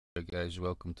Hey guys,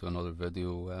 welcome to another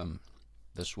video.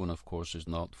 This one of course is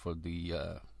not for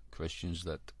the Christians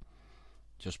that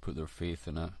just put their faith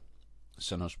in a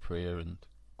sinner's prayer and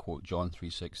quote John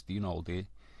 3:16 all day.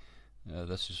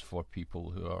 This is for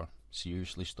people who are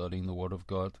seriously studying the Word of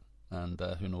God and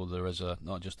who know there is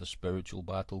not just a spiritual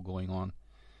battle going on,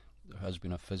 there has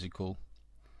been a physical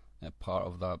part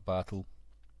of that battle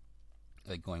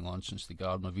going on since the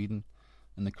Garden of Eden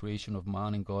and the creation of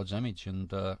man in God's image and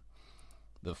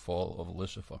the fall of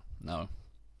Lucifer. Now,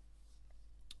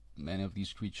 many of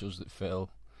these creatures that fell,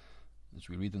 as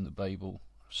we read in the Bible,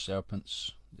 are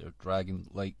serpents, they're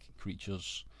dragon-like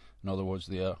creatures. In other words,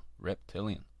 they are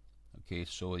reptilian. Okay,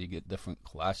 so you get different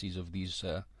classes of these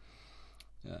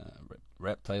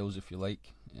reptiles, if you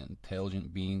like,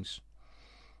 intelligent beings.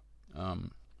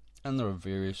 And there are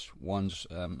various ones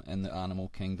in the animal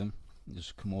kingdom.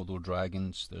 There's Komodo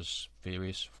dragons, there's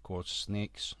various, of course,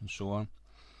 snakes and so on.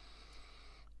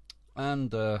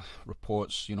 And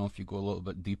reports, if you go a little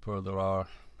bit deeper,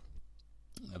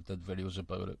 I've did videos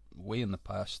about it way in the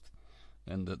past,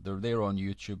 and that they're there on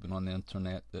YouTube and on the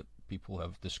internet, that people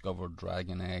have discovered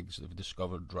dragon eggs, they've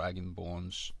discovered dragon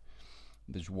bones.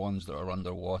 There's ones that are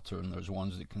underwater and there's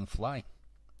ones that can fly.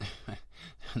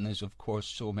 And there's of course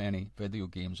so many video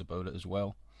games about it as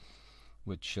well,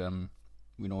 which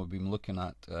we've been looking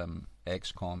at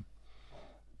XCOM,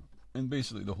 and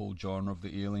basically the whole genre of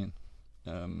the alien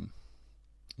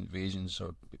invasions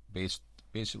are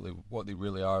basically what they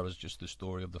really are is just the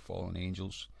story of the fallen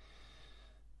angels.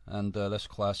 And this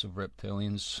class of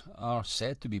reptilians are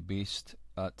said to be based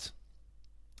at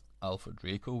Alpha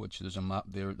Draco, which there's a map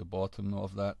there at the bottom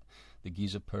of that. The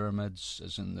Giza pyramids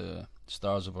is in the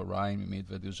stars of Orion. We made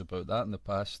videos about that in the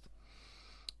past,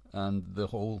 and the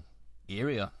whole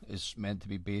area is meant to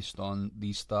be based on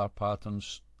these star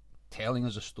patterns, telling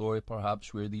us a story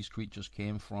perhaps where these creatures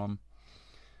came from.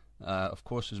 Of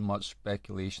course, there's much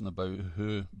speculation about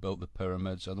who built the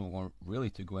pyramids. I don't want really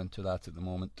to go into that at the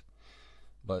moment,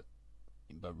 but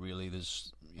really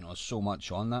there's so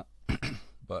much on that.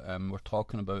 But we're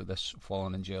talking about this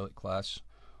fallen angelic class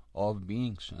of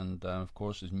beings, and of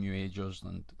course there's New Agers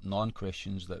and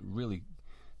non-Christians that really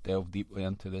delve deeply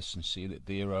into this and say that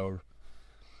they are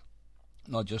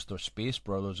not just our space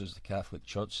brothers, as the Catholic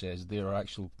Church says, they are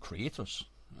actual creators.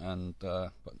 And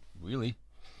but really,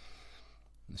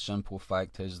 the simple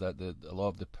fact is that a lot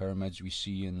of the pyramids we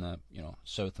see in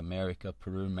South America,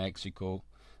 Peru, Mexico,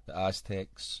 the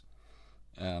Aztecs,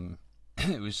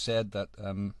 it was said that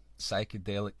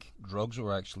psychedelic drugs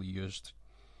were actually used,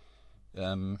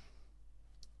 and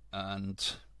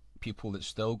people that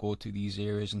still go to these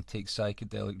areas and take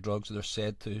psychedelic drugs, they're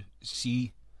said to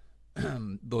see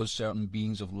those certain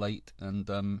beings of light,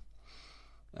 and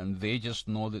they just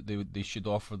know that they should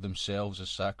offer themselves as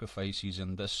sacrifices.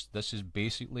 And this is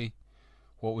basically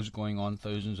what was going on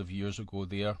thousands of years ago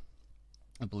there.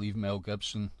 I believe Mel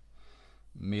Gibson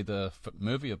made a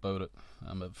movie about it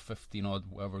about 15 odd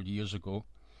whatever years ago.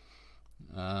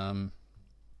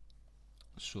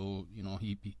 So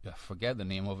he I forget the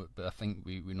name of it, but I think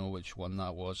we know which one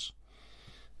that was,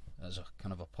 as a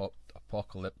kind of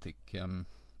apocalyptic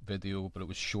video. But it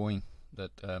was showing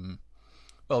that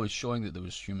it was showing that there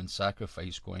was human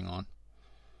sacrifice going on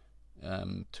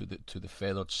to the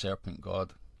feathered serpent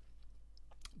god,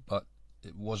 but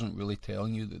it wasn't really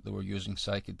telling you that they were using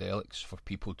psychedelics for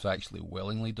people to actually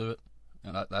willingly do it.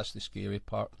 And that's the scary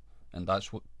part, and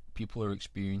that's what people are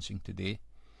experiencing today.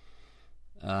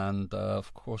 And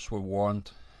of course we're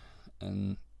warned,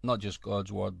 and not just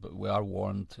God's word, but we are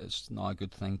warned it's not a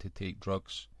good thing to take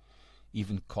drugs.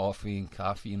 Even coffee and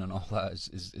caffeine and all that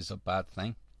is a bad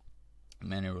thing.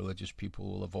 Many religious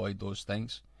people will avoid those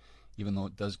things, even though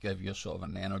it does give you a sort of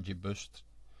an energy boost,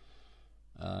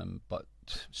 but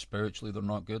spiritually they're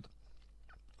not good.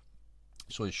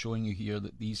 So it's showing you here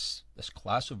that this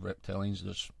class of reptilians,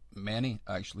 there's many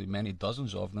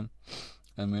dozens of them,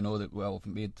 and we know that we've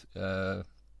made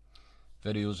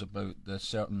videos about the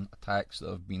certain attacks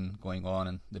that have been going on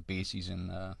in the bases in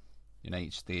the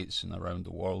United States and around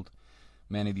the world.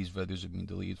 Many of these videos have been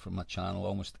deleted from my channel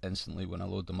almost instantly when I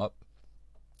load them up.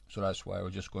 So that's why we're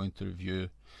just going to review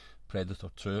Predator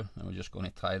 2, and we're just going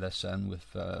to tie this in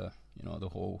with the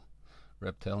whole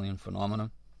reptilian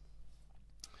phenomenon.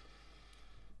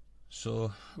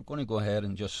 So we're going to go ahead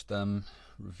and just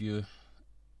review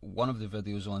one of the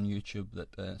videos on YouTube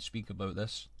that speak about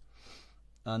this,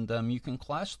 and you can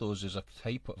class those as a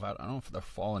type of, I don't know if they're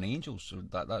fallen angels, or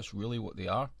that's really what they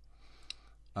are.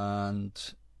 And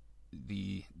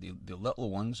the little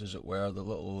ones, as it were, the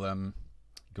little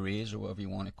greys or whatever you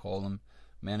want to call them,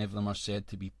 Many of them are said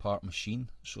to be part machine,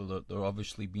 so that they're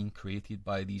obviously being created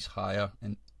by these higher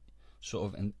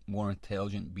sort of more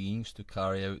intelligent beings to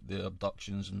carry out the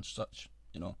abductions and such,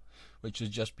 which has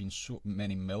just been so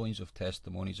many millions of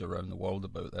testimonies around the world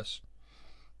about this.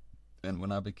 And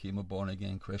when I became a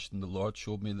born-again Christian, the Lord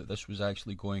showed me that this was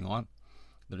actually going on,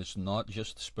 that it's not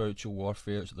just spiritual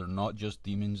warfare, they're not just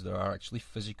demons, there are actually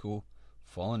physical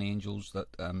fallen angels that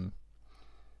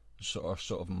are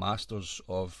sort of masters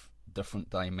of different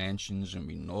dimensions, and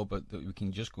we know about that. We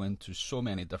can just go into so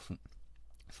many different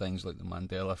things like the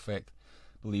Mandela effect.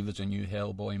 I believe there's a new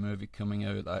Hellboy movie coming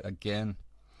out. Again,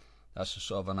 that's a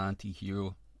sort of an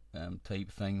anti-hero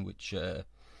type thing, which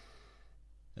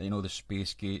the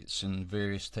space gates and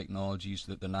various technologies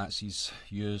that the Nazis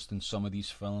used in some of these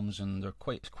films, and they're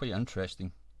quite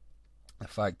interesting. The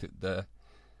fact that the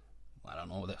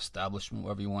establishment,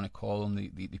 whatever you want to call them,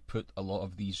 they put a lot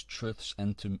of these truths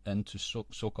into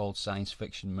so-called science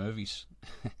fiction movies.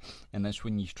 And that's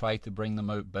when you try to bring them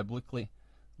out biblically,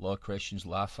 a lot of Christians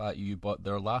laugh at you, but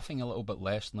they're laughing a little bit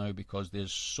less now because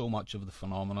there's so much of the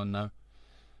phenomenon now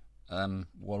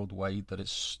worldwide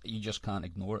that you just can't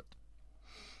ignore it.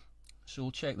 So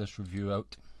we'll check this review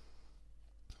out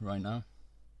right now.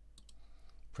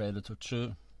 Predator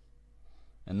 2.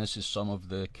 And this is some of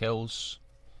the kills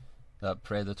that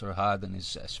Predator had in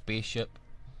his spaceship.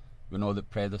 We know that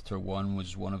Predator 1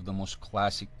 was one of the most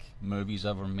classic movies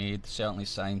ever made, certainly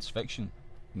science fiction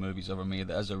movies ever made.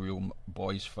 It is a real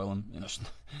boys film.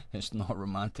 It's not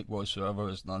romantic whatsoever.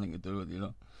 It's nothing to do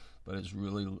with but it's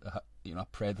really a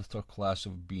Predator class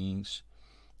of beings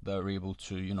that are able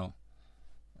to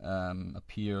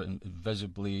appear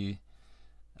invisibly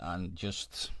and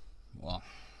just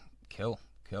kill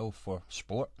for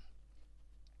sport.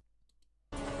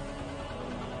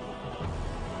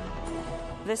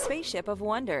 The Spaceship of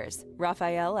Wonders,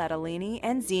 Raphael Adelini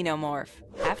and Xenomorph.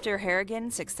 After Harrigan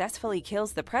successfully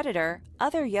kills the Predator,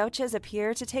 other Yautjas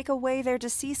appear to take away their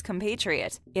deceased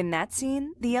compatriot. In that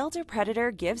scene, the elder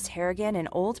Predator gives Harrigan an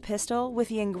old pistol with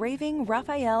the engraving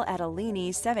Raphael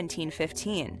Adelini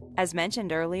 1715. As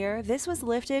mentioned earlier, this was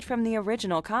lifted from the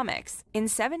original comics. In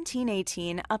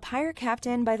 1718, a pirate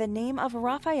captain by the name of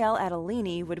Raphael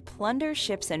Adelini would plunder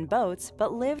ships and boats,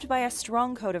 but lived by a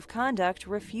strong code of conduct,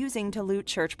 refusing to loot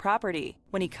church property.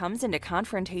 When he comes into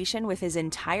confrontation with his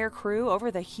entire crew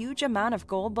over the huge amount of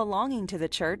gold belonging to the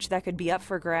church that could be up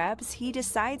for grabs, he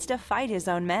decides to fight his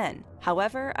own men.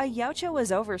 However, a Yautja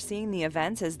was overseeing the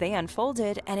events as they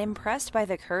unfolded, and impressed by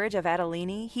the courage of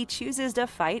Adelini, he chooses to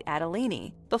fight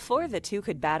Adelini. Before the two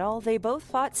could battle, they both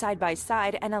fought side by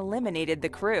side and eliminated the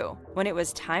crew. When it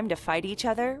was time to fight each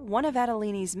other, one of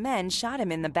Adelini's men shot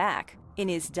him in the back. In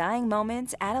his dying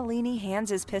moments, Adelini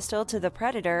hands his pistol to the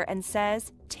Predator and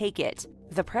says, "Take it."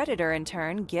 The Predator, in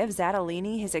turn, gives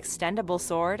Adelini his extendable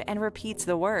sword and repeats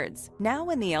the words. Now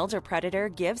when the elder Predator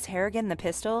gives Harrigan the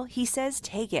pistol, he says,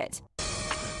 "Take it."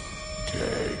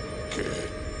 Take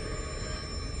it.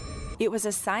 It was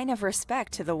a sign of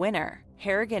respect to the winner.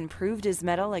 Harrigan proved his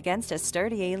mettle against a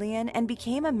sturdy alien and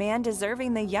became a man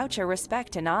deserving the Yautja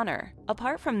respect and honor.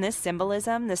 Apart from this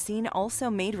symbolism, the scene also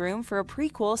made room for a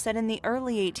prequel set in the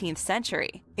early 18th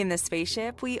century. In the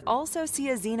spaceship, we also see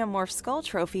a Xenomorph skull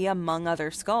trophy among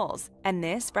other skulls, and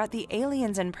this brought the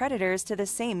aliens and predators to the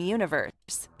same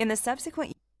universe. In the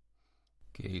subsequent...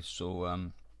 Okay, so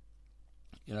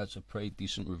it's a pretty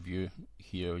decent review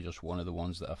here, just one of the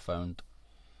ones that I found.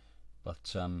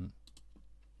 But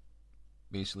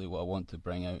basically what I want to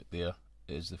bring out there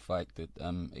is the fact that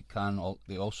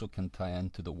they also can tie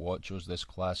into the Watchers, this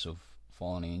class of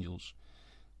fallen angels.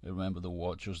 Remember the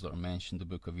Watchers that are mentioned in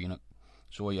the Book of Enoch.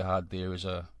 So what you had there is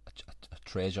a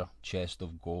treasure chest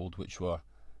of gold which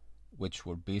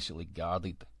were basically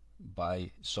guarded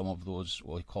by some of those,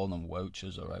 well, we call them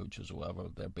Wouchers or Ouchers or whatever.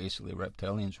 They're basically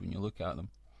reptilians when you look at them.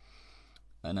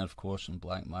 And then, of course, in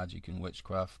black magic and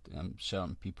witchcraft,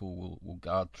 certain people will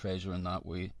guard treasure in that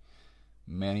way.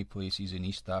 Many places in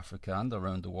East Africa and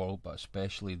around the world, but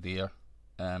especially there,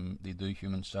 they do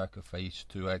human sacrifice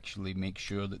to actually make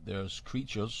sure that there's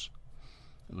creatures,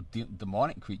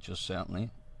 demonic creatures certainly.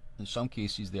 In some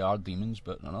cases they are demons,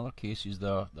 but in other cases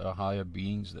there are higher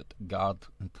beings that guard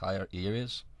entire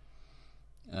areas.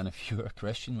 And if you're a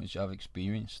Christian, which I've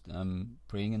experienced,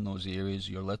 praying in those areas,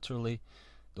 you're literally...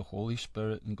 the Holy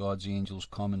Spirit and God's angels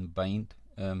come and bind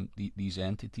these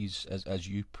entities as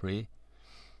you pray.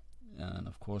 And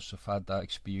of course I've had that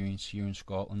experience here in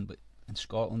Scotland, but in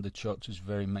Scotland the church is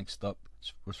very mixed up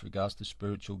with regards to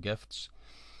spiritual gifts.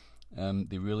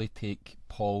 They really take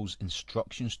Paul's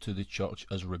instructions to the church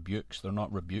as rebukes. They're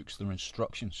not rebukes, they're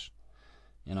instructions.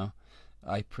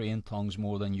 I pray in tongues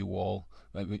more than you all.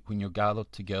 When you're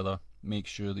gathered together, make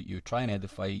sure that you try and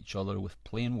edify each other with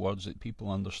plain words that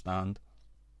people understand.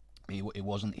 He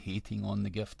wasn't hating on the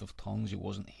gift of tongues. He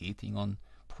wasn't hating on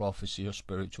prophecy or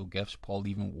spiritual gifts. Paul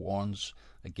even warns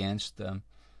against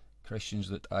Christians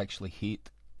that actually hate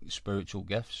spiritual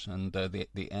gifts, and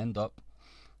they end up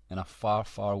in a far,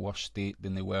 far worse state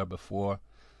than they were before,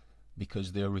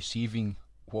 because they're receiving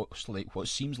what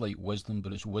seems like wisdom,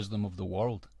 but it's wisdom of the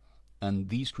world. And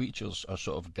these creatures are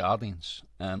sort of guardians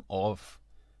of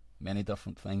many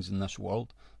different things in this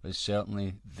world, but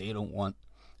certainly they don't want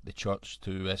the church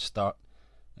to start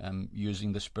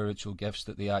using the spiritual gifts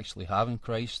that they actually have in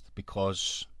Christ,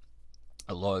 because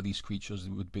a lot of these creatures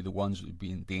would be the ones that would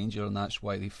be in danger, and that's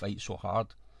why they fight so hard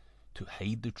to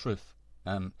hide the truth.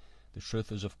 The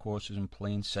truth is, of course, is in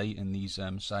plain sight in these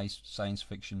science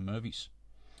fiction movies.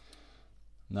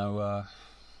 Now,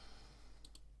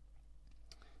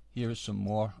 here is some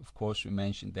more. Of course, we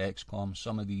mentioned XCOM.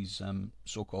 Some of these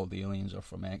so-called aliens are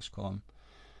from XCOM,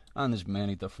 and there's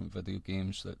many different video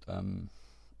games that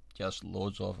just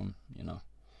loads of them,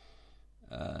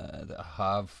 that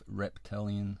have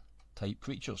reptilian type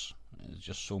creatures. There's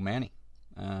just so many.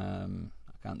 I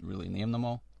can't really name them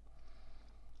all.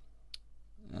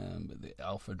 But the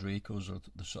Alpha Dracos are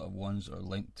the sort of ones that are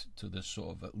linked to this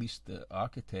sort of, at least the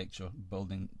architecture,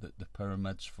 building the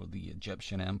pyramids for the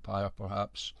Egyptian Empire,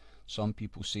 perhaps. Some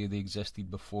people say they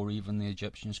existed before even the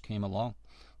Egyptians came along.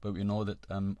 But we know that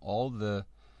all the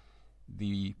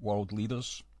world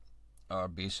leaders are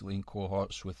basically in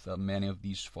cohorts with many of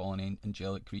these fallen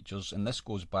angelic creatures, and this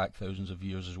goes back thousands of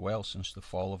years as well, since the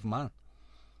fall of man.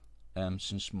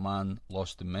 Since man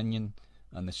lost dominion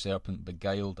and the serpent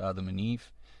beguiled Adam and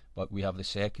Eve, but we have the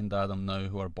second Adam now,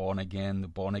 who are born again, the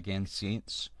born again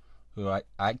saints, who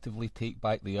actively take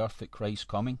back the earth at Christ's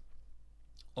coming.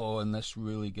 Oh, and this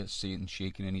really gets Satan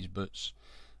shaking in his boots.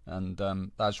 And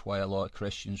that's why a lot of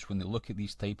Christians, when they look at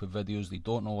these type of videos, they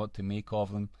don't know what to make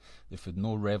of them. They've had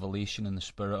no revelation in the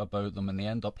Spirit about them, and they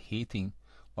end up hating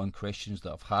on Christians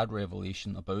that have had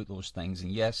revelation about those things.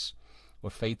 And yes, we're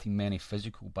fighting many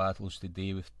physical battles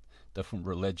today with different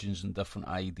religions and different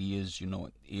ideas,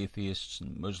 atheists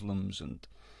and Muslims and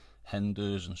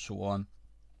Hindus and so on.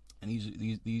 And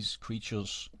these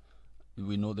creatures,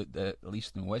 we know that, at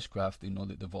least in witchcraft, they know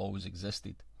that they've always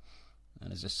existed.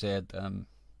 And as I said,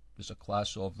 there's a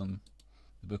class of them,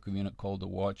 the Book of Enoch, called the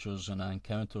Watchers, and I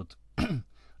encountered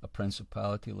a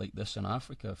principality like this in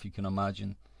Africa. If you can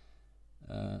imagine,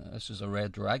 this is a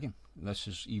red dragon. This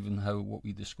is even what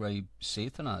we describe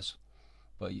Satan as.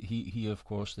 But he, of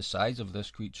course, the size of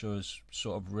this creature is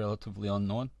sort of relatively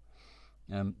unknown.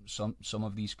 Some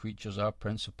of these creatures are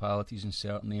principalities in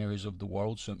certain areas of the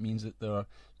world, so it means that there are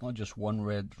not just one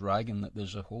red dragon, that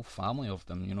there's a whole family of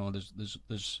them.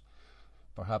 There's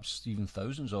perhaps even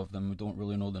thousands of them. We don't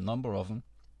really know the number of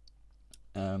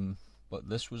them. But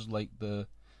this was like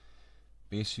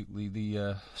basically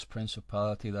the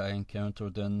principality that I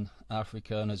encountered in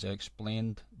Africa, and as I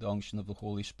explained, the unction of the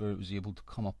Holy Spirit was able to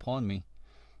come upon me,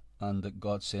 and that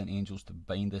God sent angels to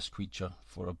bind this creature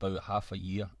for about half a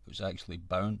year. It was actually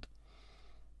bound.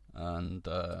 And,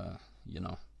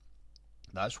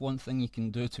 that's one thing you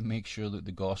can do to make sure that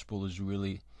the gospel is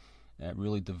really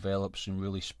develops and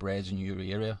really spreads in your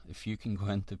area. If you can go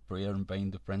into prayer and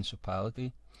bind the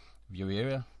principality of your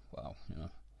area, wow,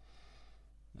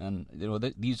 And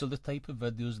these are the type of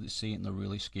videos that Satan are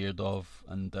really scared of,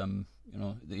 and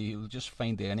they'll just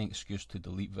find any excuse to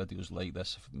delete videos like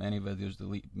this. Many videos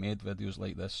made videos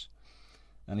like this,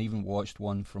 and I even watched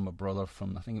one from a brother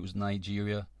from, I think it was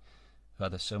Nigeria, who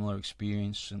had a similar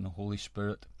experience in the Holy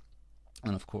Spirit.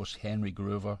 And of course Henry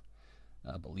Grover,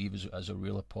 I believe, as a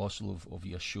real apostle of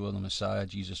Yeshua the Messiah,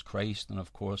 Jesus Christ, and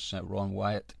of course Ron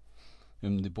Wyatt,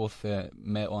 whom they both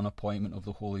met on appointment of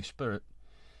the Holy Spirit.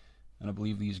 And I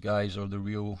believe these guys are the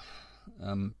real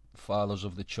fathers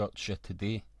of the church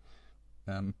today.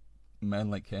 Men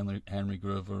like Henry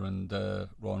Grover and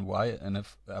Ron Wyatt. And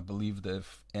I believe that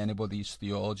if anybody's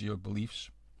theology or beliefs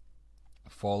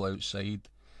fall outside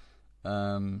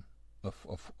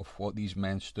of what these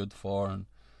men stood for and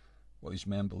what these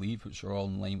men believe, which are all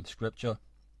in line with Scripture,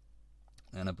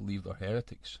 then I believe they're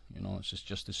heretics. It's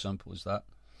just as simple as that.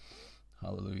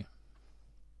 Hallelujah.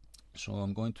 So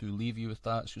I'm going to leave you with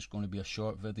that. It's just going to be a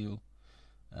short video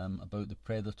about the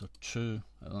Predator 2.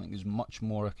 I don't think there's much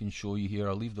more I can show you here.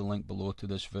 I'll leave the link below to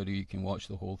this video. You can watch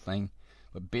the whole thing.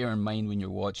 But bear in mind when you're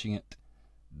watching it,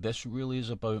 this really is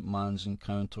about man's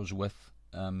encounters with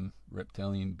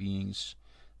reptilian beings.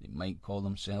 They might call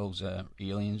themselves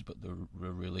aliens, but they're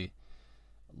really,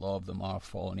 a lot of them are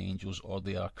fallen angels, or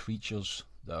they are creatures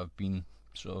that have been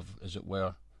sort of, as it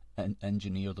were,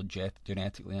 engineered or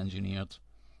genetically engineered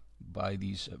by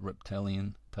these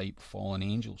reptilian type fallen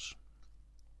angels.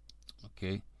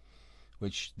 Okay,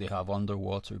 which they have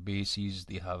underwater bases,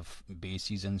 they have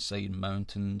bases inside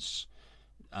mountains,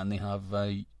 and they have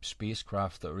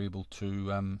spacecraft that are able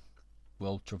to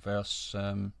traverse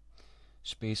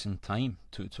space and time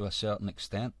to a certain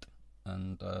extent.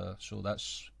 And so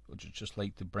that's what I'd just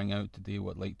like to bring out today,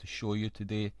 what I'd like to show you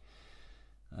today.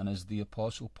 And as the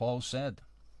Apostle Paul said,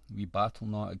 we battle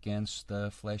not against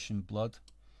flesh and blood,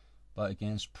 but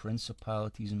against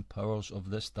principalities and powers of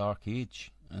this dark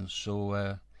age. And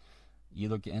so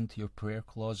either get into your prayer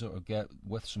closet or get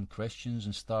with some Christians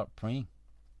and start praying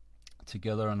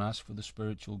together and ask for the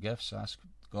spiritual gifts. Ask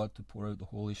God to pour out the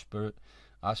Holy Spirit.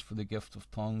 Ask for the gift of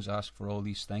tongues. Ask for all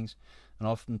these things. And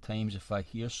oftentimes if I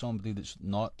hear somebody that's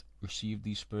not received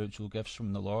these spiritual gifts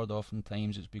from the Lord,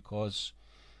 oftentimes it's because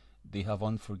they have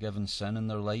unforgiven sin in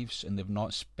their lives and they've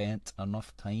not spent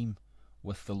enough time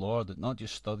with the Lord. Not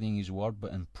just studying His Word,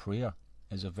 but in prayer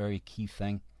is a very key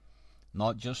thing.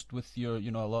 Not just with your,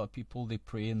 a lot of people, they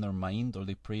pray in their mind or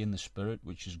they pray in the Spirit,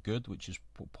 which is good, which is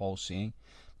what Paul's saying.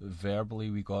 But verbally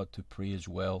we got to pray as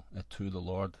well to the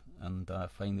Lord. And I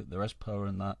find that there is power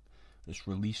in that. It's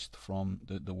released from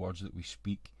the words that we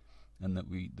speak and that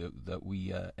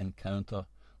we encounter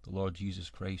the Lord Jesus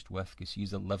Christ with, because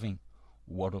He's the living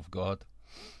Word of God.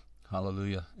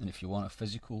 Hallelujah. And if you want a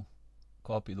physical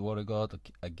copy of the Word of God,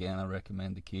 again I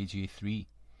recommend the KJ3.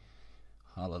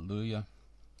 Hallelujah.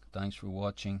 Thanks for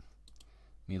watching.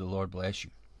 May the Lord bless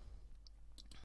you.